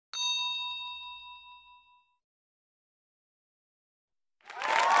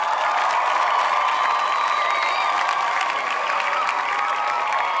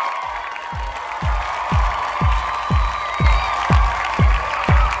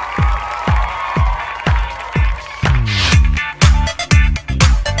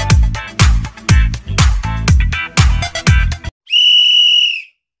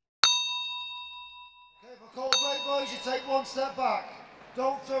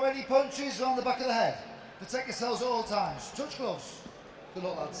throw any punches on the back of the head. Protect yourselves at all times. Touch gloves. Good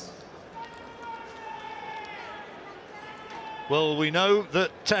luck, lads. Well, we know that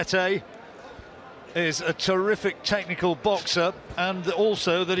Tete is a terrific technical boxer and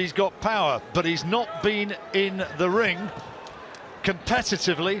also that he's got power, but he's not been in the ring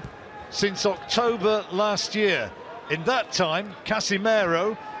competitively since October last year. In that time,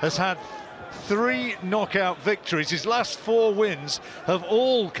 Casimero has had 3 knockout victories. His last 4 wins have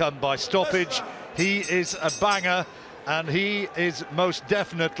all come by stoppage. He is a banger, and he is most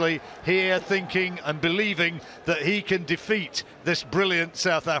definitely here thinking and believing that he can defeat this brilliant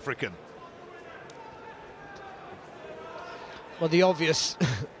South African. Well, the obvious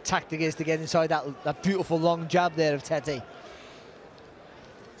tactic is to get inside that beautiful long jab there of Tete,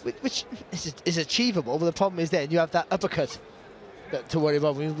 which is achievable, but the problem is then you have that uppercut to worry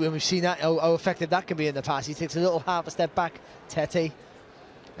about. When we've seen that, how effective that can be in the past. He takes a little half a step back, Tete,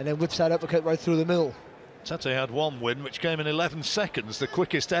 and then whips that uppercut right through the middle. Tete had 1 win, which came in 11 seconds, the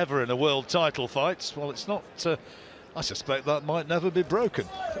quickest ever in a world title fight. Well, it's not... I suspect that might never be broken.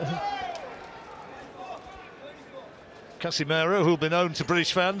 Casimero, who'll be known to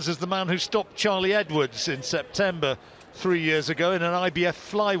British fans as the man who stopped Charlie Edwards in September 3 years ago in an IBF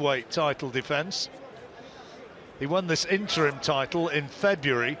flyweight title defence. He won this interim title in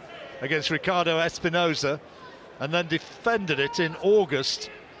February against Ricardo Espinosa and then defended it in August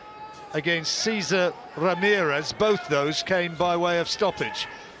against Cesar Ramirez. Both those came by way of stoppage.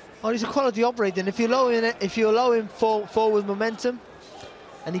 Oh, he's a quality operator, and if you allow him forward momentum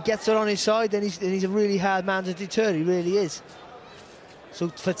and he gets it on his side, then he's a really hard man to deter. He really is. So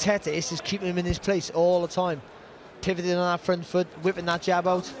for Tete, it's just keeping him in his place all the time, pivoting on that front foot, whipping that jab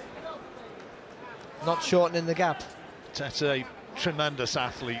out, not shortening the gap. Tete, tremendous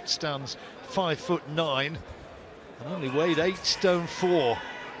athlete, stands 5'9" and only weighed 8 stone 4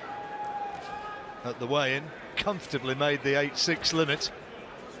 at the weigh-in. Comfortably made the 8'6" limit.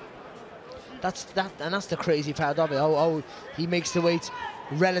 That's the crazy part of it. How he makes the weight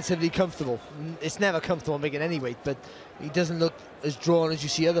relatively comfortable. It's never comfortable making any weight, but he doesn't look as drawn as you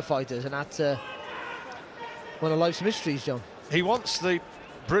see other fighters, and that's one of life's mysteries, John. He wants the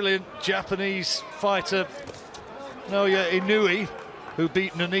brilliant Japanese fighter Naoya Inoue, who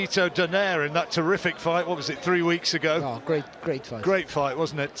beat Nonito Donaire in that terrific fight. What was it, 3 weeks ago? Oh, great fight. Great fight,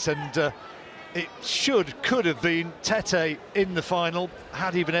 wasn't it? And it could have been Tete in the final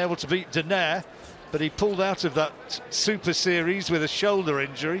had he been able to beat Donaire, but he pulled out of that Super Series with a shoulder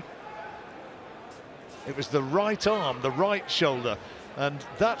injury. It was the right arm, the right shoulder, and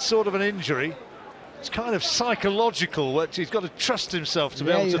that sort of an injury, it's kind of psychological. He's got to trust himself to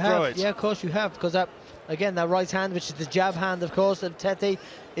be able to throw it. Yeah, of course you have, because that, again, that right hand, which is the jab hand, of course, of Tete,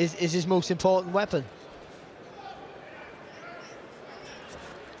 is his most important weapon.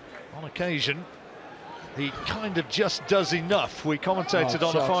 On occasion, he kind of just does enough. We commentated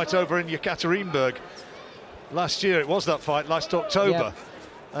on a fight over in Yekaterinburg last year. It was that fight last October.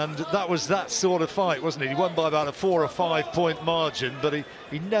 And that was that sort of fight, wasn't it? He won by about a 4 or 5 point margin, but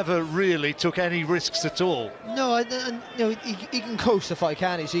he never really took any risks at all. No, he can coast the fight,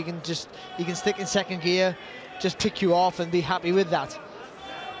 can't he? So he can stick in second gear, just pick you off and be happy with that.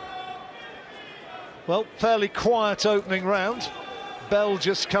 Well, fairly quiet opening round. Bell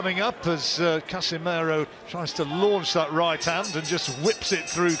just coming up as Casimero tries to launch that right hand and just whips it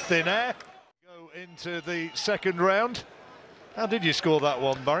through thin air. Go into the second round. How did you score that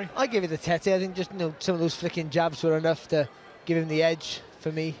one, Barry? I give it to Tete. I think just some of those flicking jabs were enough to give him the edge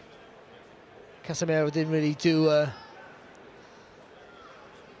for me. Casemiro didn't really do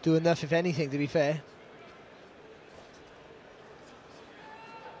enough, if anything, to be fair.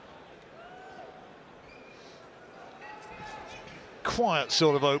 Quiet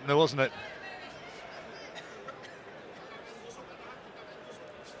sort of opener, wasn't it?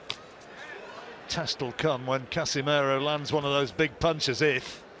 Test will come when Casimero lands one of those big punches,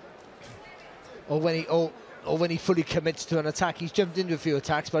 or when he fully commits to an attack. He's jumped into a few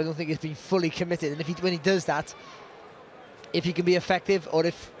attacks, but I don't think he's been fully committed. And when he does that, if he can be effective, or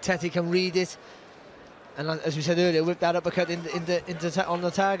if Tete can read it, and as we said earlier, whip that uppercut on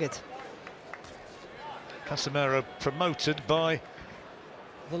the target. Casimero promoted by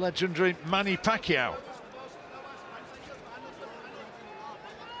the legendary Manny Pacquiao.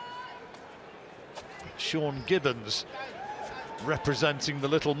 Sean Gibbons representing the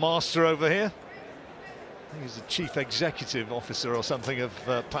little master over here. He's the chief executive officer or something of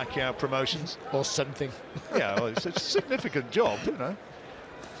Pacquiao Promotions. Or something. Yeah, well, it's a significant job, you know.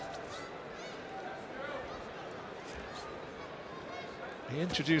 He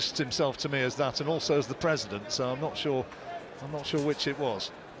introduced himself to me as that and also as the president, so I'm not sure which it was.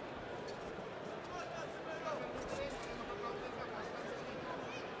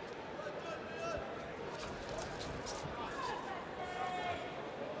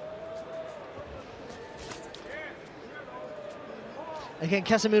 Again,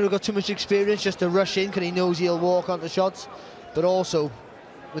 Casemiro got too much experience just to rush in because he knows he'll walk onto shots. But also,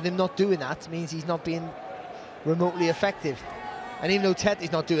 with him not doing that, means he's not being remotely effective. And even though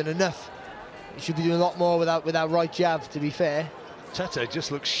Tete's not doing enough, he should be doing a lot more with that right jab, to be fair. Tete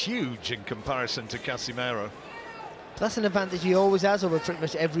just looks huge in comparison to Casimero. That's an advantage he always has over pretty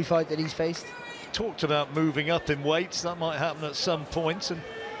much every fight that he's faced. Talked about moving up in weights, that might happen at some point. And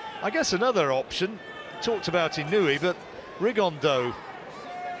I guess another option, talked about Inui, but Rigondeaux,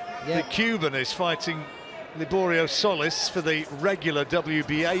 the Cuban, is fighting Liborio Solis for the regular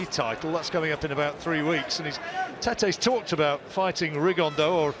WBA title. That's coming up in about 3 weeks. And Tete's talked about fighting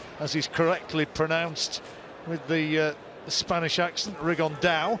Rigondeaux, or as he's correctly pronounced with the Spanish accent,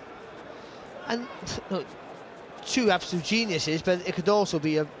 Rigondeaux. And look, two absolute geniuses, but it could also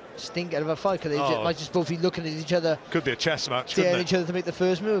be a stinker of a fight, because they might just both be looking at each other. Could be a chess match, daring couldn't it? each other to make the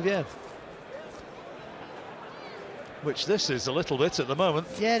first move, yeah. Which this is a little bit at the moment.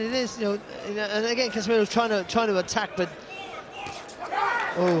 Yeah, it is. You know, and again, Casimiro's trying to attack, but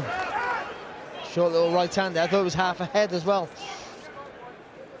short little right hand there. I thought it was half a head as well.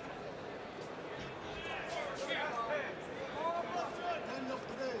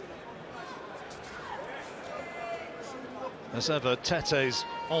 As ever, Tete's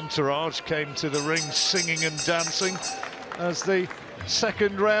entourage came to the ring singing and dancing as the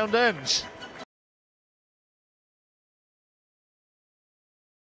second round ends.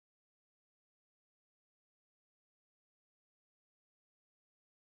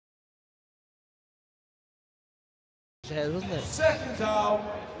 Wasn't it? Second down,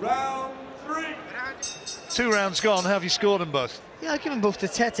 round 3. 2 rounds gone. How have you scored them both? Yeah, I give them both to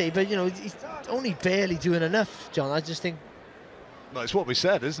Tete, but you know, he's only barely doing enough, John. I just think. Well, it's what we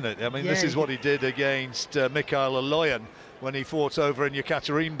said, isn't it? I mean, this is what he did against Mikhail Aloyan when he fought over in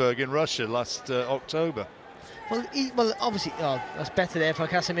Yekaterinburg in Russia last October. Well, obviously, that's better there for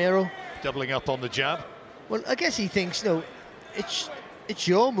Casemiro. Doubling up on the jab. Well, I guess he thinks, you know, it's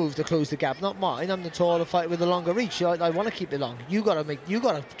your move to close the gap, not mine. I'm the taller fighter with the longer reach. I want to keep it long. You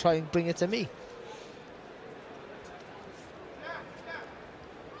gotta try and bring it to me.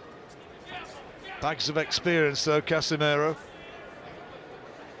 Bags of experience, though, Casimero.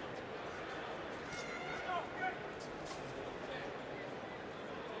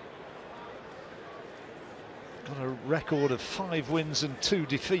 Got a record of 5 wins and 2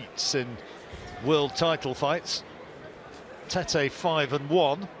 defeats in world title fights. Tete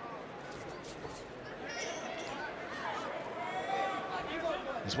 5-1.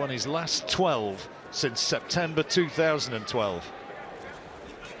 He's won his last 12 since September 2012.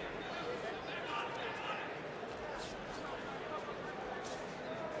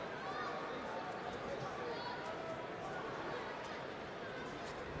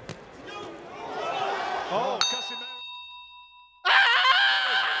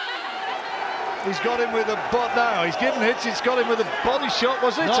 He's got him with a butt now. He's given hits. He's got him with a body shot.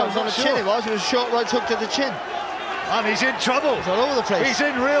 Was it? No, it was on the chin. It was a short right hook to the chin. And he's in trouble. He's all over the place. He's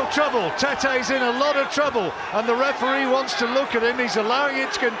in real trouble. Tete's in a lot of trouble. And the referee wants to look at him. He's allowing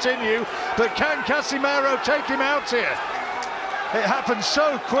it to continue. But can Casimero take him out here? It happened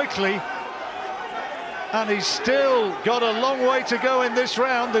so quickly. And he's still got a long way to go in this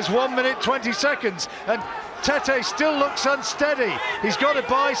round. There's 1 minute, 20 seconds. And Tete still looks unsteady. He's got to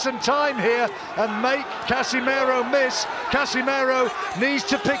buy some time here and make Casimero miss. Casimero needs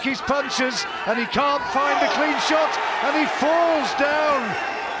to pick his punches and he can't find the clean shot and he falls down.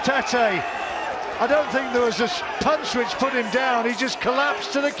 Tete, I don't think there was a punch which put him down. He just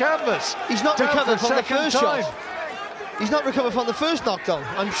collapsed to the canvas. He's not recovered from the first shot. He's not recovered from the first knockdown,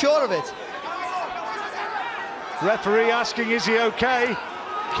 I'm sure of it. Referee asking, is he okay?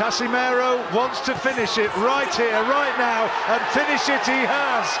 Casimero wants to finish it right here, right now, and finish it he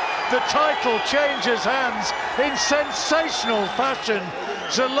has. The title changes hands in sensational fashion.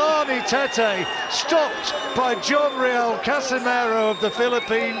 Zolani Tete stopped by John Riel Casimero of the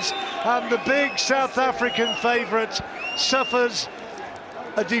Philippines, and the big South African favourite suffers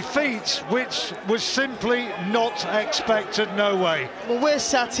a defeat which was simply not expected, no way. Well, we're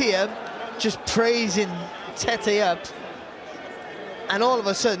sat here just praising Tete up, and all of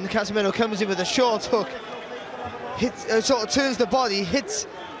a sudden Casemiro comes in with a short hook, hits, sort of turns the body, hits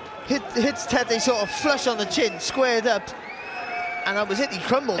Tete sort of flush on the chin, squared up, and that was it. He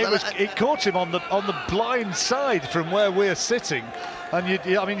crumbled. It caught him on the blind side from where we're sitting, and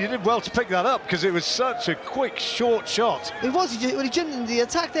I mean you did well to pick that up because it was such a quick short shot. It was. He jumped into the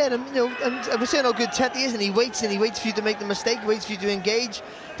attack there, and you know, and we're saying how good Tete is, and he waits for you to make the mistake, waits for you to engage.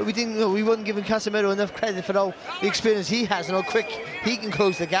 But we didn't. We wouldn't give Casemiro enough credit for all the experience he has and how quick he can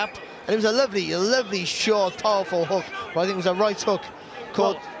close the gap. And it was a lovely short, powerful hook. Well, I think it was a right hook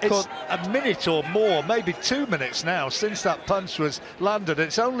It's a minute or more, maybe 2 minutes now, since that punch was landed.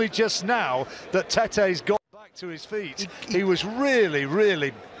 It's only just now that Tete's got back to his feet. He was really,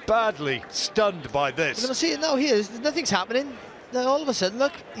 really badly stunned by this. We're going to see it now here. Nothing's happening. Then all of a sudden,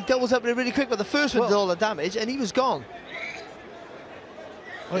 look, he doubles up really quick, but the first one did all the damage, and he was gone.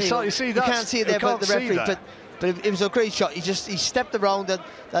 Well, you see, you can't see it there, but the referee. But it was a great shot. He stepped around.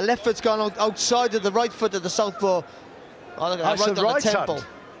 The left foot's gone outside of the right foot of the southpaw. Oh, look at that, right on the temple. Hand.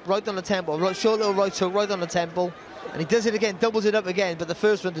 Right on the temple. Right, short little right hook, right on the temple. And he does it again, doubles it up again, but the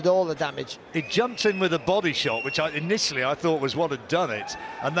first one did all the damage. He jumps in with a body shot, which initially I thought was what had done it,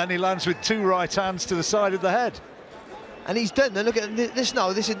 and then he lands with 2 right hands to the side of the head. And he's done. Now look at this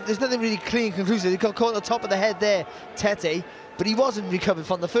now. There's nothing really clean, conclusive. He got caught at the top of the head there, Tete, but he wasn't recovered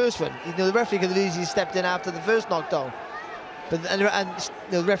from the first one. You know, the referee could have easily stepped in after the first knockdown. But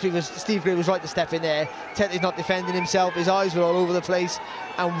the referee Steve Gray was right to step in there. Tete's not defending himself. His eyes were all over the place,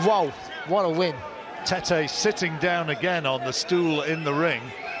 and wow, what a win! Tete sitting down again on the stool in the ring,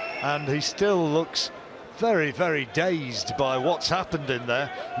 and he still looks very, very dazed by what's happened in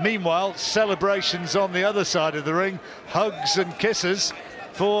there. Meanwhile, celebrations on the other side of the ring, hugs and kisses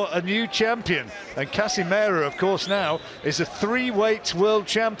for a new champion. And Casimero, of course, now is a 3-weight world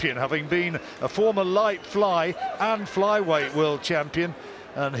champion, having been a former light fly and flyweight world champion.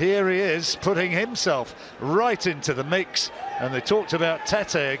 And here he is, putting himself right into the mix. And they talked about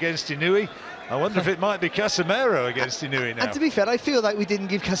Tete against Inoue. I wonder if it might be Casemiro against Inoue now. And to be fair, I feel like we didn't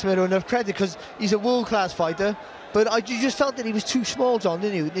give Casemiro enough credit, because he's a world-class fighter. But you just felt that he was too small, John,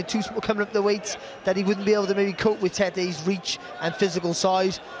 didn't you? Too small, coming up the weights, that he wouldn't be able to maybe cope with Tete's reach and physical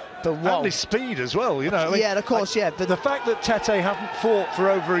size. But wow. And his speed as well, you know. Yeah, of course, yeah. But the fact that Tete hadn't fought for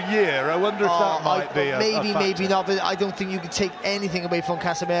over a year, I wonder if that might be a factor. Maybe not, but I don't think you could take anything away from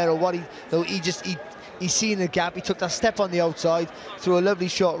Casemiro. He's seen the gap. He took that step on the outside, threw a lovely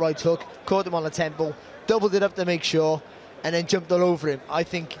short right hook, caught him on the temple, doubled it up to make sure, and then jumped all over him. I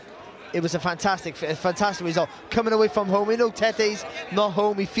think it was a fantastic result. Coming away from home, you know, Tete's not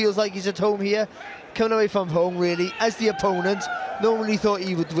home. He feels like he's at home here. Coming away from home, really, as the opponent. No one really thought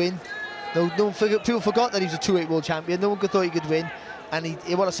he would win. People forgot that he was a 2-weight world champion. No one thought he could win. And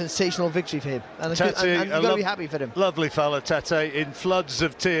what a sensational victory for him. And you've got to be happy for him. Lovely fella, Tete, in floods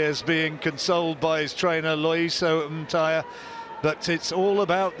of tears, being consoled by his trainer, Loiso Mtaya. But it's all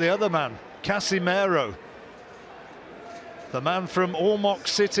about the other man, Casimero. The man from Ormoc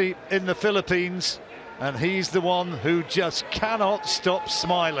City in the Philippines. And he's the one who just cannot stop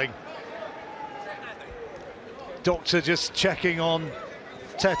smiling. Doctor just checking on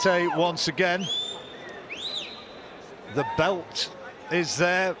Tete once again. The belt is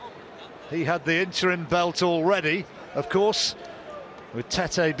there. He had the interim belt already, of course, with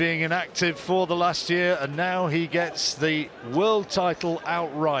Tete being inactive for the last year, and now he gets the world title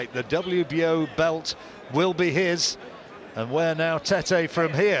outright. The WBO belt will be his. And where now Tete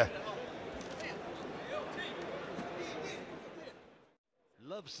from here?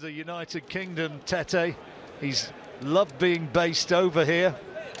 Loves the United Kingdom, Tete. He's loved being based over here.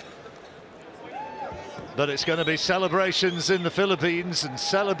 But it's going to be celebrations in the Philippines, and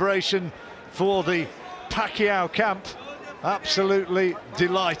celebration for the Pacquiao camp. Absolutely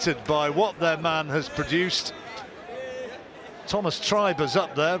delighted by what their man has produced. Thomas Triber's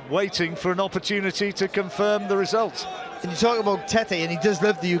up there waiting for an opportunity to confirm the result. And you talk about Tete, and he does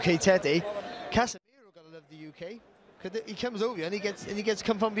love the UK, Tete. Casemiro got to love the UK. He comes over and he gets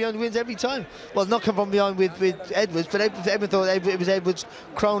come from behind, wins every time. Well, not come from behind with Edwards, but everyone thought it was Edwards'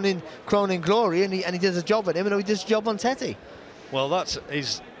 crowning glory, and he does a job on him, and he does a job on Tete. Well, that's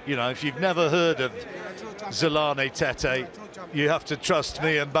his. You know, if you've never heard of Zolani Tete, you have to trust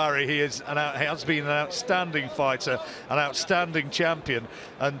me and Barry. He has been an outstanding fighter, an outstanding champion,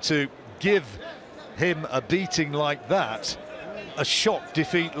 and to give him a beating like that, a shock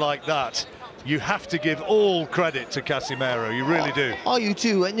defeat like that, you have to give all credit to Casimero. You really do. Oh, you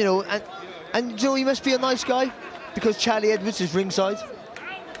do. And you know, and you know, he must be a nice guy, because Charlie Edwards is ringside.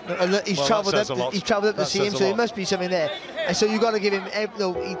 He's travelled up to see him, so there must be something there. And so you've got to give him.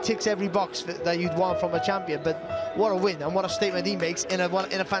 He ticks every box that you'd want from a champion. But what a win, and what a statement he makes in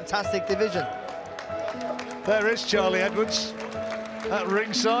a fantastic division. There is Charlie Edwards at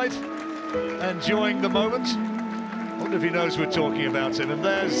ringside, enjoying the moment. I wonder if he knows we're talking about him. And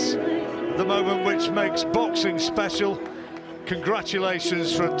there's the moment which makes boxing special.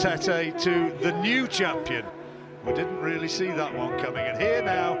 Congratulations from Tete to the new champion. We didn't really see that one coming. And here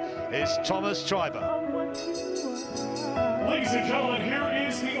now is Thomas Triber. Ladies and gentlemen, here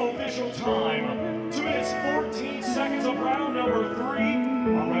is the official time. 2 minutes, 14 seconds of round number 3.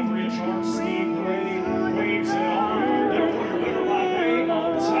 Our referee in charge, Steve Gray, waves it on. Therefore, your winner by way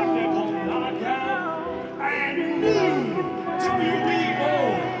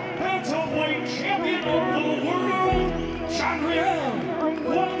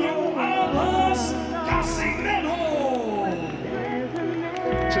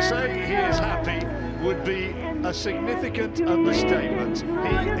to say he is happy would be a significant understatement.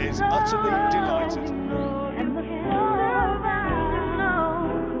 He is utterly